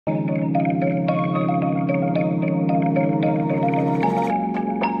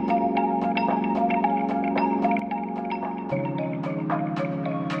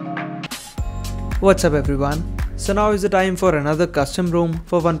What's up everyone? So now is the time for another custom ROM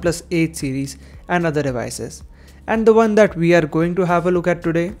for OnePlus 8 series and other devices. And the one that we are going to have a look at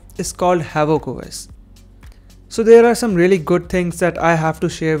today is called Havoc OS. So there are some really good things that I have to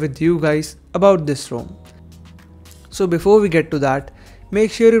share with you guys about this ROM. So before we get to that,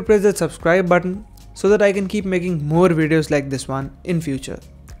 make sure you press the subscribe button so that I can keep making more videos like this one in future.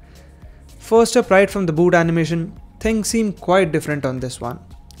 First up, right from the boot animation, things seem quite different on this one,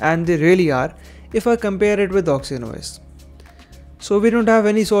 and they really are if I compare it with OS. So we don't have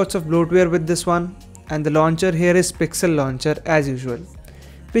any sorts of bloatware with this one, and the launcher here is Pixel launcher as usual,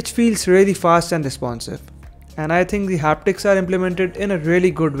 which feels really fast and responsive, and I think the haptics are implemented in a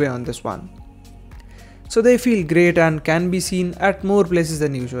really good way on this one. So they feel great and can be seen at more places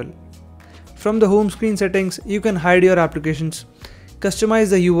than usual. From the home screen settings, you can hide your applications,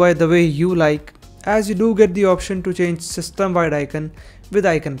 customize the UI the way you like, as you do get the option to change system-wide icon with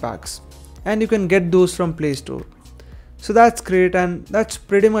icon packs, and you can get those from Play Store. So that's great, and that's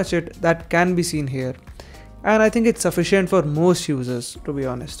pretty much it that can be seen here, and I think it's sufficient for most users, to be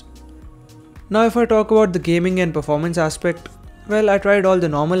honest. Now if I talk about the gaming and performance aspect, well, I tried all the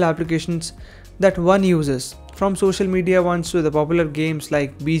normal applications that one uses, from social media ones to the popular games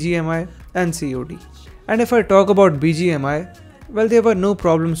like BGMI and COD. And if I talk about BGMI, well, there were no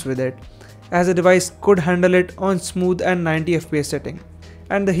problems with it, as the device could handle it on smooth and 90 FPS setting,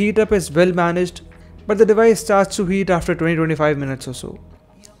 and the heat up is well managed, but the device starts to heat after 20-25 minutes or so.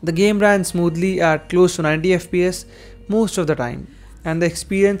 The game ran smoothly at close to 90 FPS most of the time, and the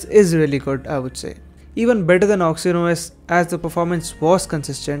experience is really good, I would say. Even better than OS, as the performance was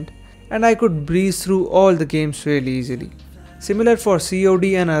consistent and I could breeze through all the games really easily. Similar for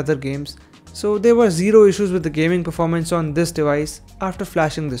COD and other games, so there were zero issues with the gaming performance on this device after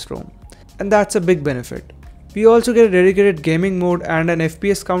flashing this ROM, and that's a big benefit. We also get a dedicated gaming mode and an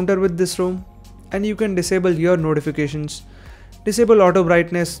FPS counter with this ROM, and you can disable your notifications, disable auto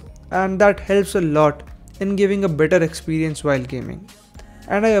brightness, and that helps a lot in giving a better experience while gaming,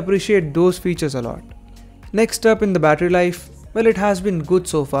 and I appreciate those features a lot. Next up, in the battery life, well, it has been good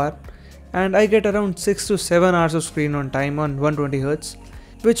so far, and I get around 6 to 7 hours of screen on time on 120Hz,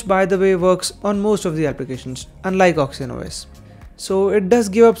 which by the way works on most of the applications, unlike OS. So it does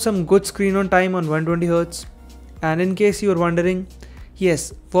give up some good screen on time on 120Hz, and in case you are wondering,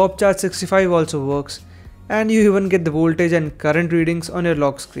 yes, Warp Charge 65 also works, and you even get the voltage and current readings on your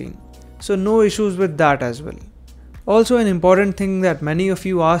lock screen, so no issues with that as well. Also, an important thing that many of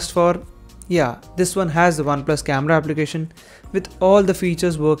you asked for, yeah, this one has the OnePlus camera application with all the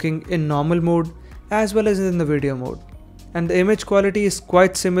features working in normal mode as well as in the video mode, and the image quality is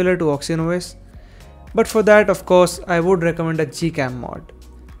quite similar to OS, but for that, of course, I would recommend a Gcam mod.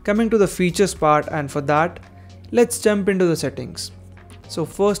 Coming to the features part, and for that, let's jump into the settings. So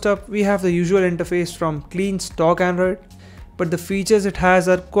first up, we have the usual interface from clean stock Android, but the features it has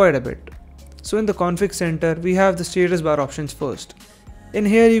are quite a bit. So in the config center, we have the status bar options first. In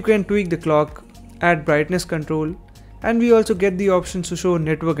here you can tweak the clock, add brightness control, and we also get the options to show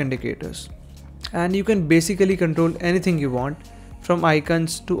network indicators. And you can basically control anything you want, from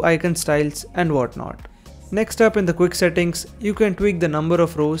icons to icon styles and whatnot. Next up, in the quick settings, you can tweak the number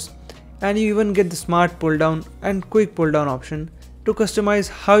of rows, and you even get the smart pull down and quick pull down option to customize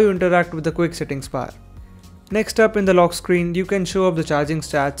how you interact with the quick settings bar. Next up, in the lock screen, you can show up the charging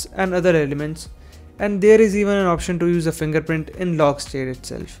stats and other elements, and there is even an option to use a fingerprint in lock state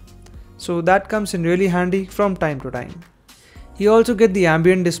itself. So that comes in really handy from time to time. You also get the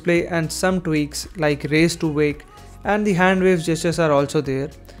ambient display and some tweaks like raise to wake, and the hand wave gestures are also there,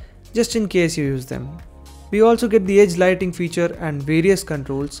 just in case you use them. We also get the edge lighting feature and various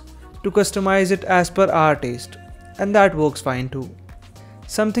controls to customize it as per our taste, and that works fine too.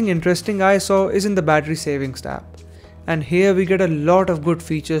 Something interesting I saw is in the battery savings tab, and here we get a lot of good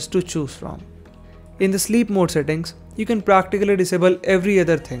features to choose from. In the sleep mode settings, you can practically disable every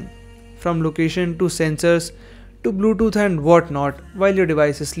other thing, from location to sensors to Bluetooth and whatnot while your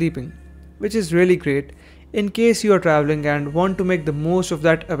device is sleeping, which is really great in case you are traveling and want to make the most of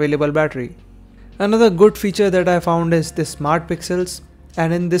that available battery. Another good feature that I found is the smart pixels,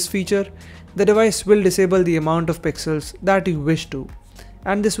 and in this feature, the device will disable the amount of pixels that you wish to,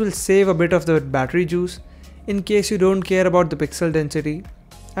 and this will save a bit of the battery juice in case you don't care about the pixel density,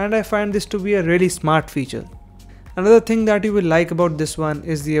 and I find this to be a really smart feature. Another thing that you will like about this one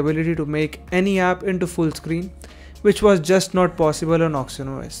is the ability to make any app into full screen, which was just not possible on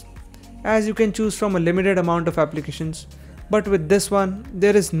OS, as you can choose from a limited amount of applications, but with this one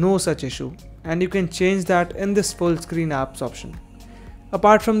there is no such issue, and you can change that in this full screen apps option.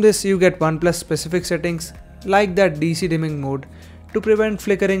 Apart from this, you get OnePlus specific settings like that DC dimming mode to prevent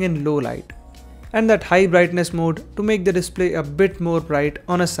flickering in low light. and that high brightness mode to make the display a bit more bright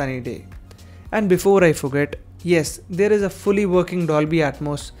on a sunny day. And before I forget, yes, there is a fully working Dolby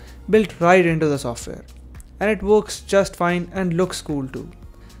Atmos built right into the software, and it works just fine and looks cool too.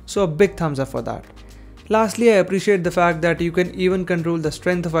 So a big thumbs up for that. Lastly, I appreciate the fact that you can even control the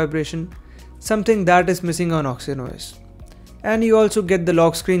strength of vibration, something that is missing on OxygenOS. And you also get the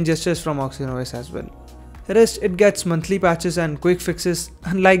lock screen gestures from OxygenOS as well. Rest, it gets monthly patches and quick fixes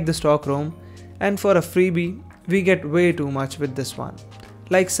unlike the stock ROM, and for a freebie, we get way too much with this one,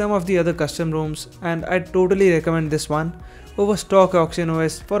 like some of the other custom ROMs, and I totally recommend this one over stock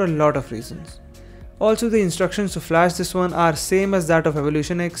OxygenOS for a lot of reasons. Also, the instructions to flash this one are same as that of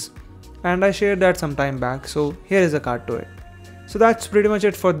Evolution X, and I shared that some time back, so here is a card to it. So that's pretty much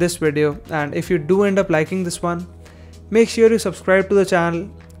it for this video, and if you do end up liking this one, make sure you subscribe to the channel,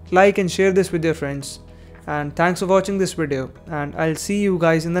 like and share this with your friends, and thanks for watching this video, and I'll see you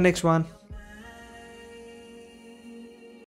guys in the next one.